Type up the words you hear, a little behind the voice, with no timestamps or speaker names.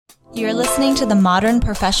You're listening to the Modern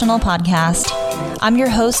Professional Podcast. I'm your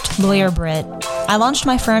host, Lawyer Britt. I launched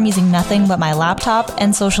my firm using nothing but my laptop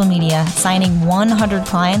and social media, signing 100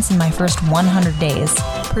 clients in my first 100 days,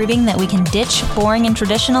 proving that we can ditch boring and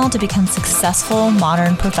traditional to become successful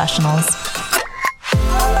modern professionals.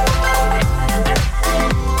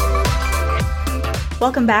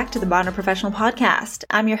 Welcome back to the Modern Professional Podcast.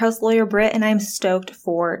 I'm your host, Lawyer Britt, and I'm stoked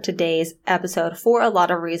for today's episode for a lot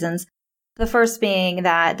of reasons. The first being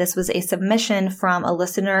that this was a submission from a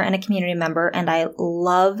listener and a community member, and I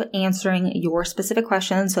love answering your specific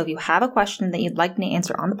questions. So if you have a question that you'd like me to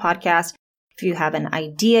answer on the podcast, if you have an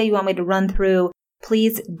idea you want me to run through,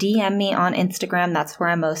 please DM me on Instagram. That's where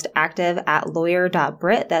I'm most active at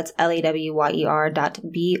lawyer.britt. That's lawyer.britt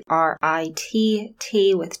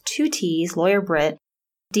with 2 T's, Lawyer Britt.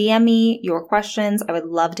 DM me your questions. I would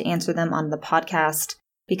love to answer them on the podcast,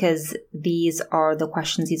 because these are the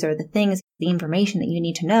questions, these are the things, the information that you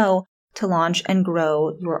need to know to launch and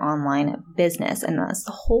grow your online business. And that's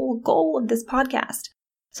the whole goal of this podcast.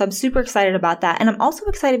 So I'm super excited about that. And I'm also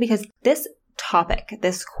excited because this topic,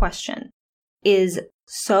 this question, is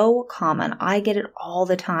so common. I get it all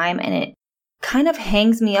the time, and it kind of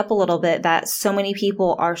hangs me up a little bit that so many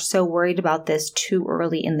people are so worried about this too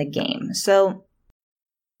early in the game. So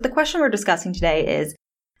the question we're discussing today is,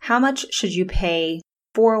 how much should you pay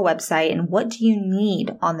for a website, and what do you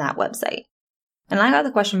need on that website? And I got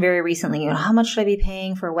the question very recently, how much should I be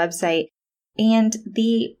paying for a website? And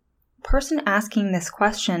the person asking this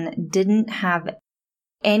question didn't have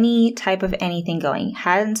any type of anything going,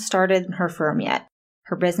 hadn't started her firm yet.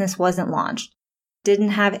 Her business wasn't launched, didn't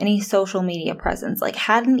have any social media presence,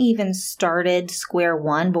 hadn't even started square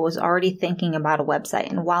one, but was already thinking about a website.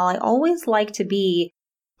 And while I always like to be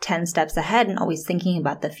 10 steps ahead and always thinking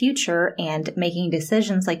about the future and making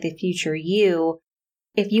decisions like the future you,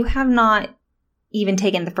 if you have not even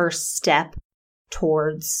taken the first step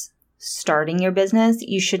towards starting your business,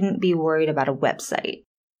 you shouldn't be worried about a website.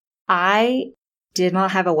 I did not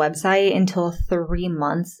have a website until 3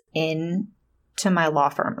 months into my law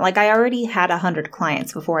firm. I already had 100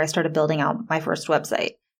 clients before I started building out my first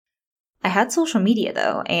website. I had social media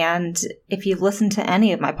though, and if you've listened to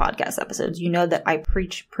any of my podcast episodes, you know that I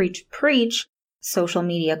preach social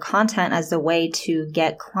media content as the way to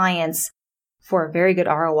get clients for a very good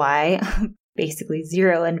ROI, basically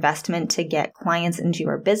zero investment to get clients into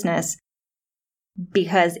your business,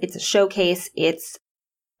 because it's a showcase, it's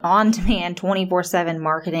on-demand 24/7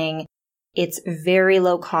 marketing, it's very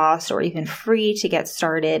low cost or even free to get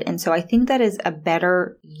started. And so I think that is a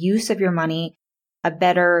better use of your money, a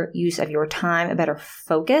better use of your time, a better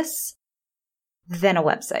focus than a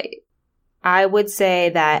website. I would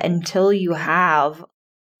say that until you have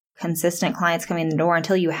consistent clients coming in the door,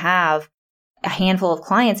 until you have a handful of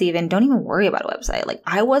clients even, don't even worry about a website.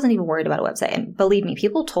 I wasn't even worried about a website. And believe me,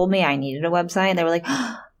 people told me I needed a website, and they were like,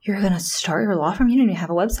 oh, you're going to start your law firm? You don't even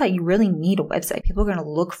have a website. You really need a website. People are going to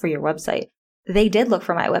look for your website. They did look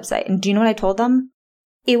for my website. And do you know what I told them?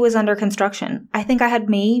 It was under construction. I think I had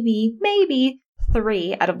maybe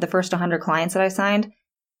 3 out of the first 100 clients that I signed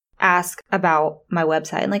ask about my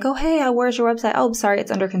website. And oh, hey, where's your website? Oh, sorry,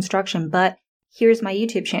 it's under construction, but here's my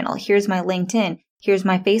YouTube channel. Here's my LinkedIn. Here's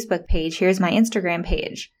my Facebook page. Here's my Instagram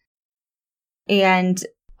page. And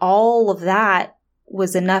all of that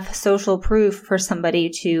was enough social proof for somebody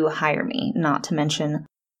to hire me, not to mention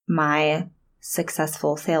my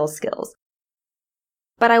successful sales skills.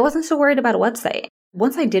 But I wasn't so worried about a website.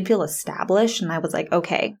 Once I did feel established and I was like,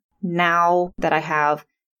 okay, now that I have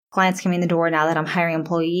clients coming in the door, now that I'm hiring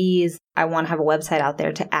employees, I want to have a website out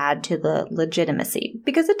there to add to the legitimacy,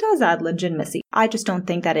 because it does add legitimacy. I just don't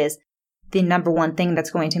think that is the number one thing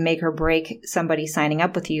that's going to make or break somebody signing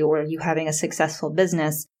up with you or you having a successful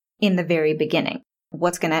business in the very beginning.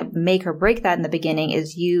 What's going to make or break that in the beginning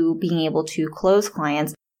is you being able to close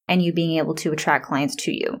clients and you being able to attract clients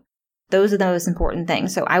to you. Those are the most important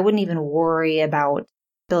things. So I wouldn't even worry about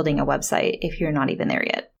building a website if you're not even there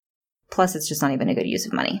yet. Plus, it's just not even a good use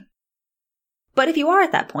of money. But if you are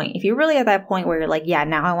at that point, if you're really at that point where you're like, yeah,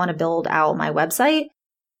 now I want to build out my website,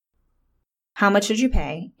 how much should you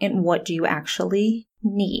pay and what do you actually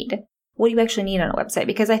need? What do you actually need on a website?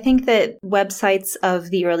 Because I think that websites of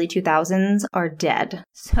the early 2000s are dead.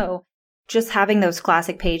 So just having those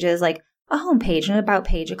classic pages like a home page, an about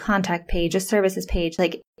page, a contact page, a services page,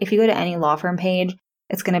 if you go to any law firm page,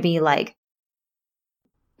 it's going to be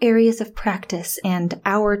areas of practice and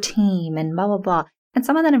our team and blah, blah, blah. And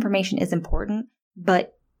some of that information is important,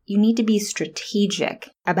 but you need to be strategic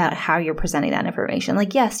about how you're presenting that information.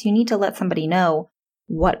 Yes, you need to let somebody know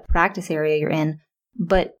what practice area you're in,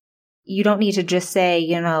 but you don't need to just say,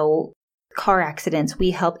 car accidents.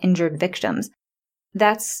 We help injured victims.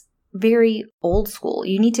 That's very old school.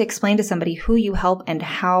 You need to explain to somebody who you help and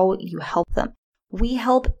how you help them. We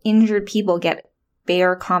help injured people get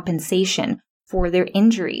fair compensation for their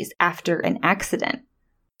injuries after an accident.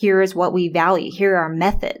 Here is what we value. Here are our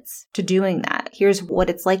methods to doing that. Here's what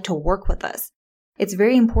it's like to work with us. It's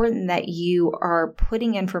very important that you are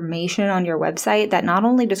putting information on your website that not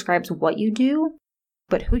only describes what you do,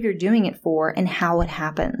 but who you're doing it for and how it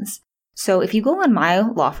happens. So if you go on my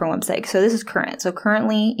law firm website, so this is current. So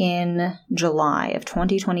currently in July of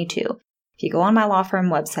 2022, if you go on my law firm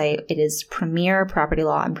website, it is Premier Property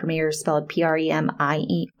Law, and Premier is spelled Premier.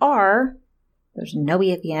 There's no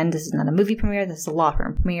E at the end. This is not a movie premiere. This is a law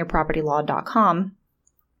firm, premierpropertylaw.com.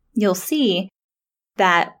 You'll see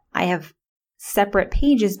that I have separate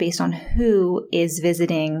pages based on who is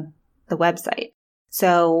visiting the website.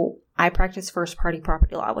 So I practice first-party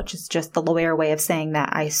property law, which is just the lawyer way of saying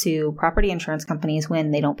that I sue property insurance companies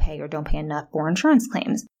when they don't pay or don't pay enough for insurance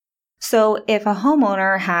claims. So if a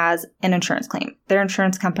homeowner has an insurance claim, their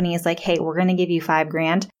insurance company is like, hey, we're going to give you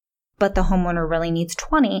 $5,000, but the homeowner really needs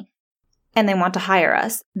 20, and they want to hire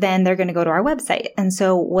us, then they're going to go to our website. And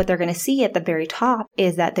so what they're going to see at the very top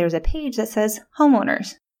is that there's a page that says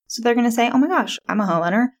homeowners. So they're going to say, oh my gosh, I'm a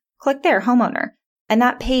homeowner. Click there, homeowner. And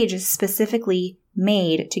that page is specifically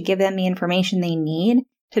made to give them the information they need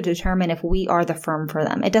to determine if we are the firm for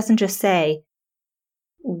them. It doesn't just say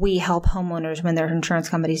we help homeowners when their insurance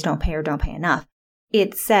companies don't pay or don't pay enough.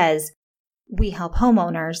 It says we help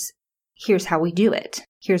homeowners. Here's how we do it.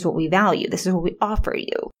 Here's what we value. This is what we offer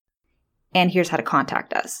you. And here's how to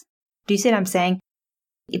contact us. Do you see what I'm saying?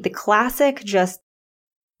 The classic just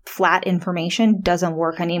flat information doesn't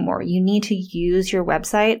work anymore. You need to use your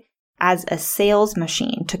website as a sales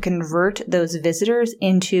machine to convert those visitors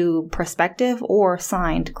into prospective or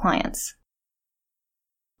signed clients.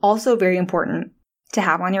 Also very important to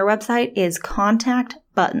have on your website is contact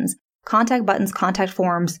buttons. Contact buttons, contact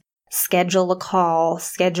forms, schedule a call,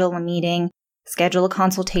 schedule a meeting, schedule a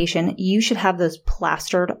consultation. You should have those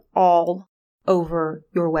plastered all over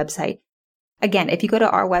your website. Again, if you go to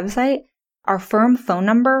our website, our firm phone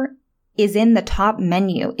number is in the top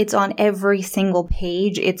menu. It's on every single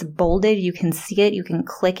page. It's bolded. You can see it. You can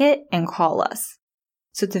click it and call us.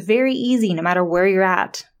 So it's very easy, no matter where you're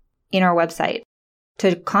at in our website,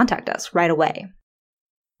 to contact us right away.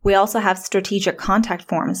 We also have strategic contact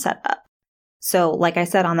forms set up. So like I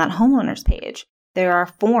said on that homeowners page, there are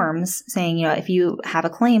forms saying, if you have a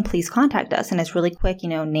claim, please contact us. And it's really quick,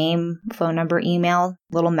 name, phone number, email,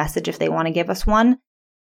 little message if they want to give us one,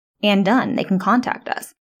 and done. They can contact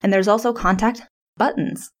us. And there's also contact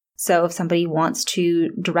buttons. So if somebody wants to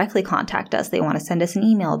directly contact us, they want to send us an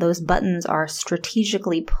email, those buttons are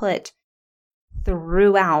strategically put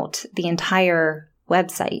throughout the entire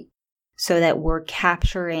website so that we're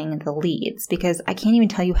capturing the leads. Because I can't even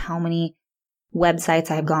tell you how many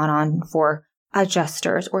websites I've gone on for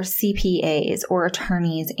adjusters or CPAs or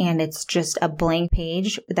attorneys, and it's just a blank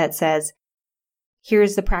page that says,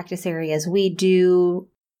 here's the practice areas. We do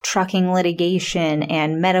trucking litigation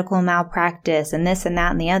and medical malpractice and this and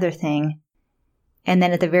that and the other thing. And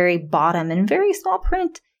then at the very bottom, in very small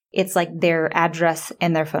print, it's like their address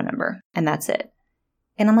and their phone number, and that's it.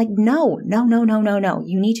 And I'm like, no.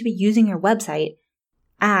 You need to be using your website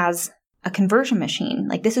as a conversion machine.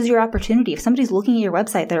 Like, this is your opportunity. If somebody's looking at your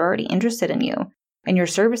website, they're already interested in you and your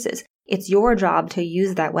services. It's your job to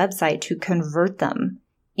use that website to convert them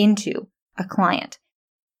into a client.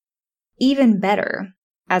 Even better,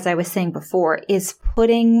 as I was saying before, is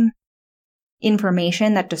putting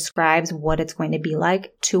information that describes what it's going to be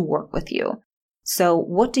like to work with you. So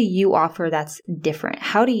what do you offer that's different?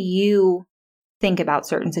 How do you think about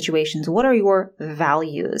certain situations? What are your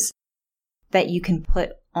values that you can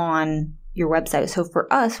put on your website? So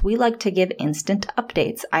for us, we like to give instant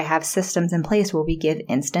updates. I have systems in place where we give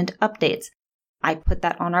instant updates. I put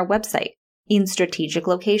that on our website in strategic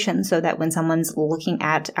locations so that when someone's looking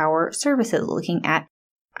at our services, looking at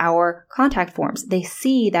our contact forms, they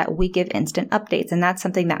see that we give instant updates. And that's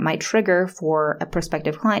something that might trigger for a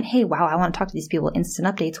prospective client. Hey, wow, I want to talk to these people. Instant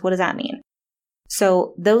updates. What does that mean?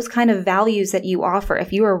 So those kind of values that you offer,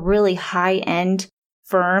 if you're a really high-end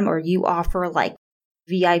firm or you offer like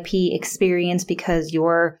VIP experience because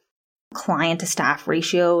your client to staff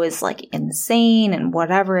ratio is like insane and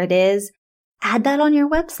whatever it is, add that on your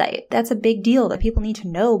website. That's a big deal that people need to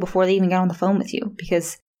know before they even get on the phone with you,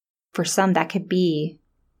 because for some that could be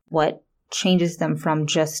what changes them from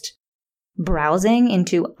just browsing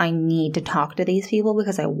into, I need to talk to these people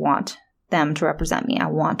because I want them to represent me. I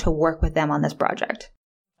want to work with them on this project.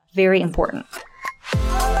 Very important.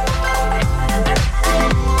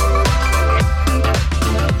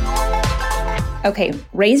 Okay,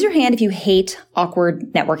 raise your hand if you hate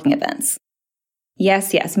awkward networking events.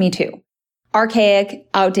 Yes, me too. Archaic,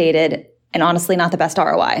 outdated, and honestly not the best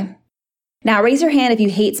ROI. Now raise your hand if you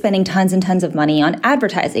hate spending tons and tons of money on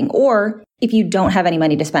advertising, or if you don't have any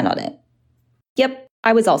money to spend on it. Yep,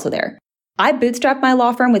 I was also there. I bootstrapped my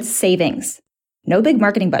law firm with savings. No big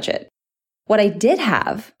marketing budget. What I did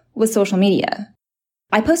have was social media.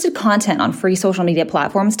 I posted content on free social media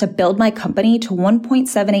platforms to build my company to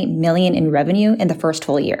 $1.78 million in revenue in the first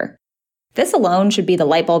full year. This alone should be the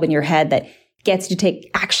light bulb in your head that gets you to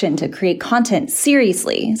take action to create content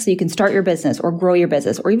seriously so you can start your business or grow your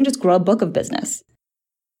business or even just grow a book of business.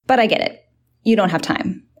 But I get it. You don't have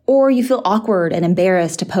time. Or you feel awkward and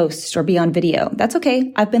embarrassed to post or be on video. That's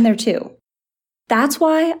okay. I've been there too. That's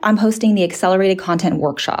why I'm hosting the Accelerated Content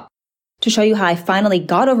Workshop, to show you how I finally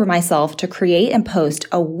got over myself to create and post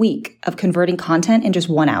a week of converting content in just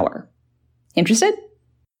 1 hour. Interested?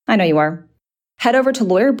 I know you are. Head over to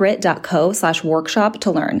lawyerbrit.co/workshop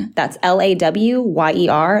to learn. That's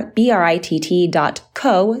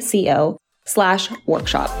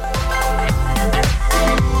LAWYERBRITT.co/workshop.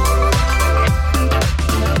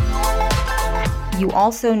 You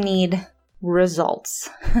also need results.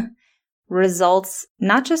 Results,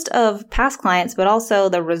 not just of past clients, but also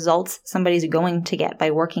the results somebody's going to get by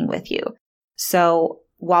working with you. So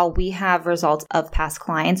while we have results of past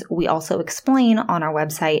clients, we also explain on our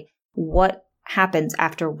website what happens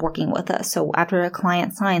after working with us. So after a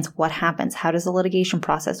client signs, what happens? How does the litigation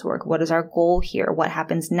process work? What is our goal here? What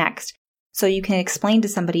happens next? So you can explain to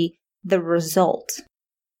somebody the result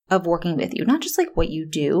of working with you, not just like what you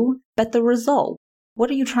do, but the result. What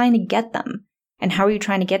are you trying to get them? And how are you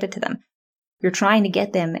trying to get it to them? You're trying to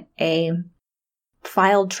get them a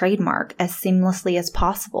filed trademark as seamlessly as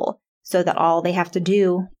possible so that all they have to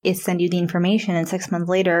do is send you the information and 6 months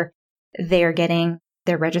later, they're getting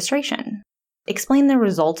their registration. Explain the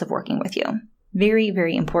results of working with you. Very,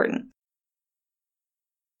 very important.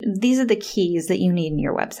 These are the keys that you need in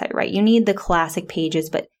your website, right? You need the classic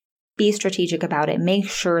pages, but be strategic about it. Make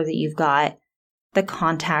sure that you've got the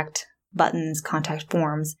contact buttons, contact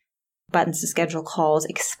forms, buttons to schedule calls,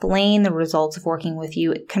 explain the results of working with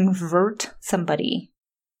you, convert somebody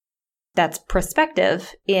that's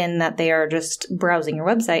prospective in that they are just browsing your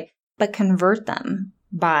website, but convert them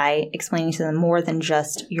by explaining to them more than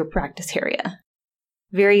just your practice area.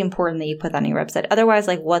 Very important that you put that on your website. Otherwise,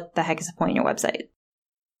 like, what the heck is the point in your website?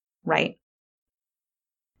 Right?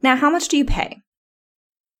 Now, how much do you pay?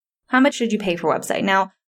 How much should you pay for a website?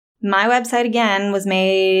 Now, my website, again, was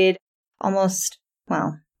made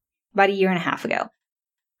about a year and a half ago.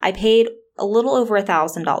 I paid a little over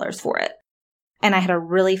 $1,000 for it. And I had a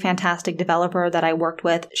really fantastic developer that I worked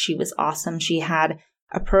with. She was awesome. She had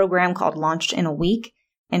a program called Launched in a Week.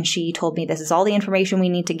 And she told me, this is all the information we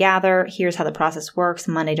need to gather. Here's how the process works.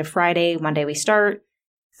 Monday to Friday. Monday we start.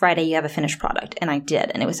 Friday you have a finished product. And I did.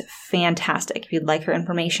 And it was fantastic. If you'd like her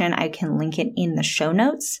information, I can link it in the show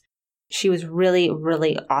notes. She was really,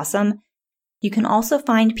 really awesome. You can also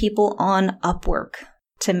find people on Upwork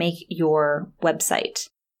to make your website.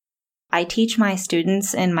 I teach my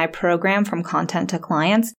students in my program From Content to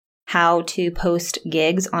Clients how to post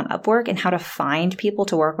gigs on Upwork and how to find people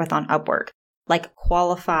to work with on Upwork, like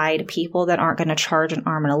qualified people that aren't going to charge an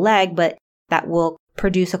arm and a leg, but that will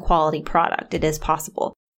produce a quality product. It is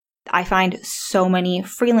possible. I find so many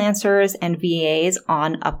freelancers and VAs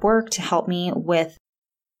on Upwork to help me with,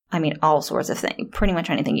 all sorts of things. Pretty much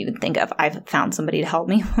anything you can think of. I've found somebody to help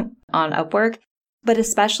me on Upwork, but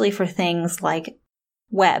especially for things like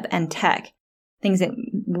web and tech, things that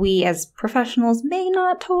we as professionals may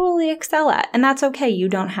not totally excel at. And that's okay. You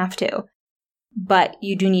don't have to. But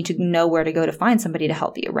you do need to know where to go to find somebody to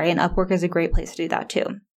help you, right? And Upwork is a great place to do that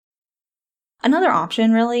too. Another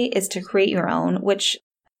option really is to create your own, which,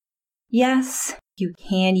 yes, you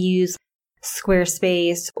can use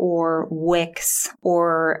Squarespace or Wix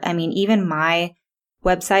or, even my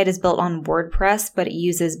website is built on WordPress, but it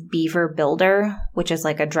uses Beaver Builder, which is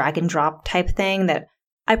like a drag and drop type thing that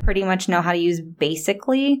I pretty much know how to use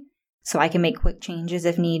basically, so I can make quick changes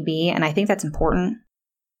if need be. And I think that's important.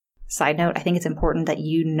 Side note, I think it's important that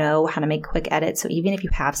you know how to make quick edits. So even if you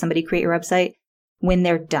have somebody create your website, when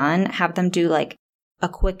they're done, have them do like a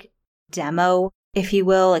quick demo, if you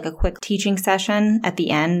will, like a quick teaching session at the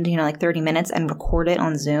end, like 30 minutes, and record it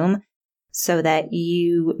on Zoom so that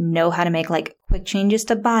you know how to make like quick changes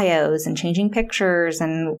to bios and changing pictures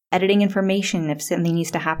and editing information if something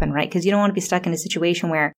needs to happen, right? Because you don't want to be stuck in a situation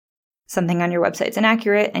where something on your website's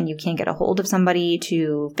inaccurate and you can't get a hold of somebody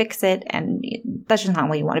to fix it, and that's just not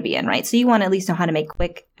what you want to be in, right? So you want to at least know how to make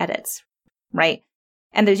quick edits, right?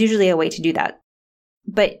 And there's usually a way to do that.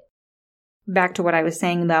 But back to what I was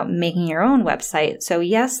saying about making your own website. So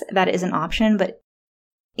yes, that is an option, but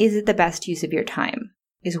is it the best use of your time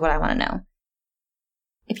is what I want to know.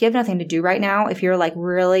 If you have nothing to do right now, if you're like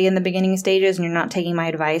really in the beginning stages and you're not taking my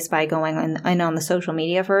advice by going on the social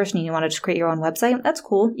media first and you want to just create your own website, that's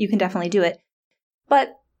cool. You can definitely do it.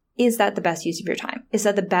 But is that the best use of your time? Is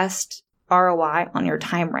that the best ROI on your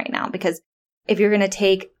time right now? Because if you're going to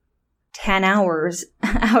take 10 hours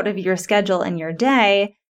out of your schedule and your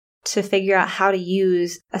day to figure out how to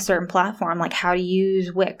use a certain platform, like how to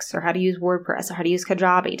use Wix or how to use WordPress or how to use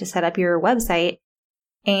Kajabi to set up your website,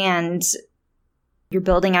 and you're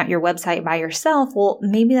building out your website by yourself, well,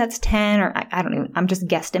 maybe that's 10 or I don't even, I'm just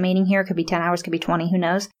guesstimating here. It could be 10 hours, could be 20, who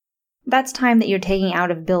knows? That's time that you're taking out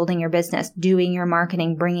of building your business, doing your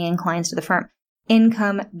marketing, bringing in clients to the firm,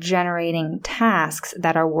 income generating tasks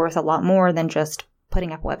that are worth a lot more than just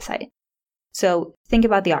putting up a website. So think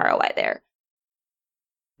about the ROI there.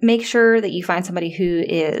 Make sure that you find somebody who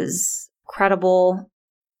is credible.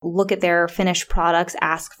 Look at their finished products,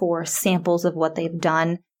 ask for samples of what they've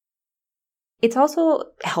done. It's also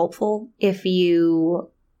helpful if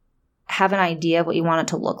you have an idea of what you want it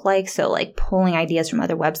to look like. So like pulling ideas from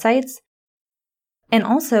other websites and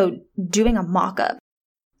also doing a mock-up.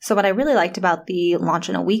 So what I really liked about the Launch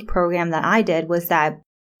in a Week program that I did was that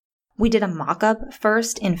we did a mock-up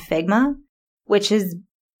first in Figma, which is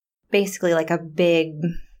basically like a big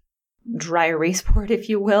dry erase board, if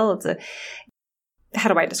you will.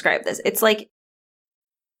 How do I describe this? It's like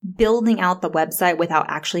building out the website without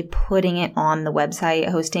actually putting it on the website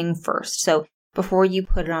hosting first. So before you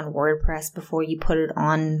put it on WordPress, before you put it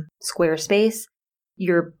on Squarespace,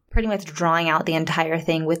 you're pretty much drawing out the entire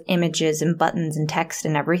thing with images and buttons and text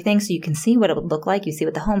and everything. So you can see what it would look like. You see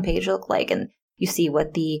what the homepage look like, and you see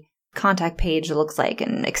what the contact page looks like,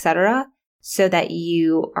 and etc. So that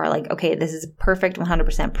you are like, okay, this is a perfect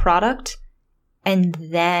 100% product. And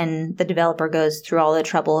then the developer goes through all the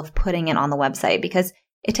trouble of putting it on the website, because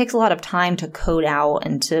it takes a lot of time to code out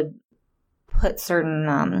and to put certain,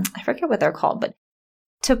 I forget what they're called, but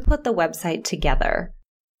to put the website together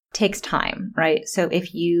takes time, right? So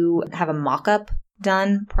if you have a mock-up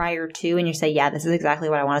done prior to and you say, yeah, this is exactly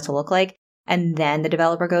what I want it to look like, and then the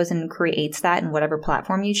developer goes and creates that in whatever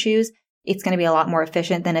platform you choose, it's going to be a lot more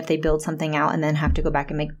efficient than if they build something out and then have to go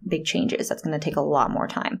back and make big changes. That's going to take a lot more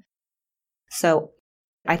time. So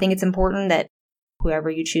I think it's important that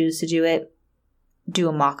whoever you choose to do it, do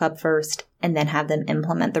a mock-up first and then have them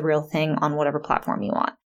implement the real thing on whatever platform you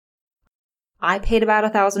want. I paid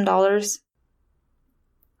about $1,000.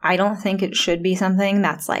 I don't think it should be something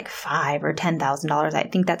that's like $5,000 or $10,000. I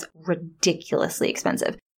think that's ridiculously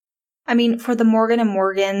expensive. I mean, for the Morgan &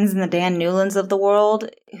 Morgans and the Dan Newlands of the world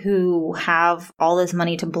who have all this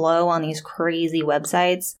money to blow on these crazy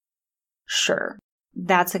websites, sure,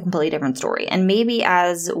 that's a completely different story. And maybe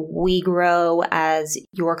as we grow, as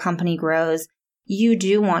your company grows, you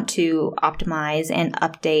do want to optimize and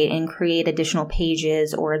update and create additional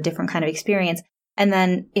pages or a different kind of experience. And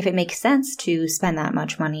then if it makes sense to spend that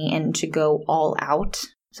much money and to go all out,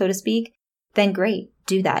 so to speak, then great,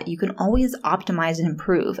 do that. You can always optimize and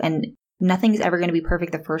improve, and nothing's ever going to be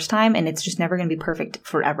perfect the first time, and it's just never going to be perfect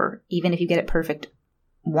forever. Even if you get it perfect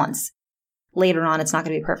once, later on, it's not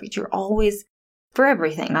going to be perfect. You're always, for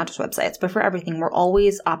everything, not just websites, but for everything, we're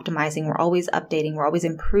always optimizing, we're always updating, we're always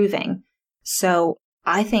improving. So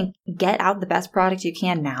I think get out the best product you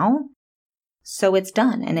can now, so it's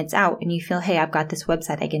done and it's out and you feel, hey, I've got this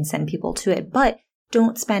website, I can send people to it. But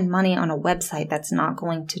don't spend money on a website that's not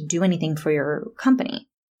going to do anything for your company.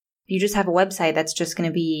 If you just have a website that's just going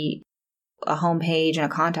to be a homepage and a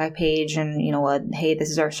contact page and, hey, this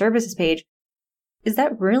is our services page, is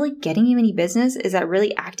that really getting you any business? Is that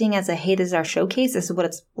really acting as a, hey, this is our showcase, this is what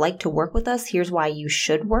it's like to work with us, here's why you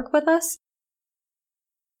should work with us?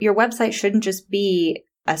 Your website shouldn't just be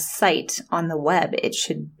a site on the web. It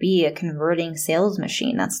should be a converting sales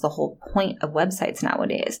machine. That's the whole point of websites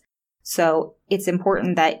nowadays. So it's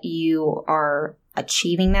important that you are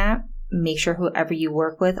achieving that. Make sure whoever you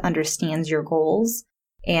work with understands your goals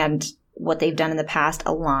and what they've done in the past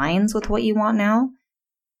aligns with what you want now.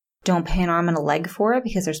 Don't pay an arm and a leg for it,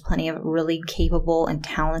 because there's plenty of really capable and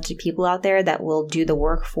talented people out there that will do the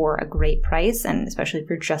work for a great price. And especially if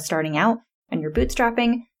you're just starting out and you're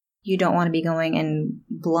bootstrapping, you don't want to be going and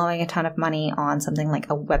blowing a ton of money on something like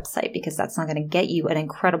a website, because that's not going to get you an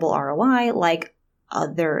incredible ROI like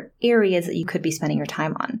other areas that you could be spending your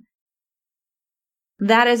time on.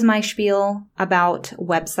 That is my spiel about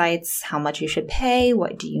websites, how much you should pay,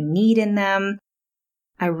 what do you need in them.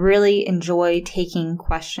 I really enjoy taking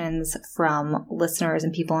questions from listeners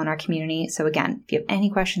and people in our community. So again, if you have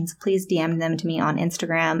any questions, please DM them to me on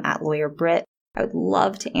Instagram at LawyerBrit. I would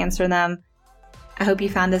love to answer them. I hope you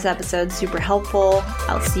found this episode super helpful.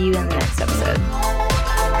 I'll see you in the next episode.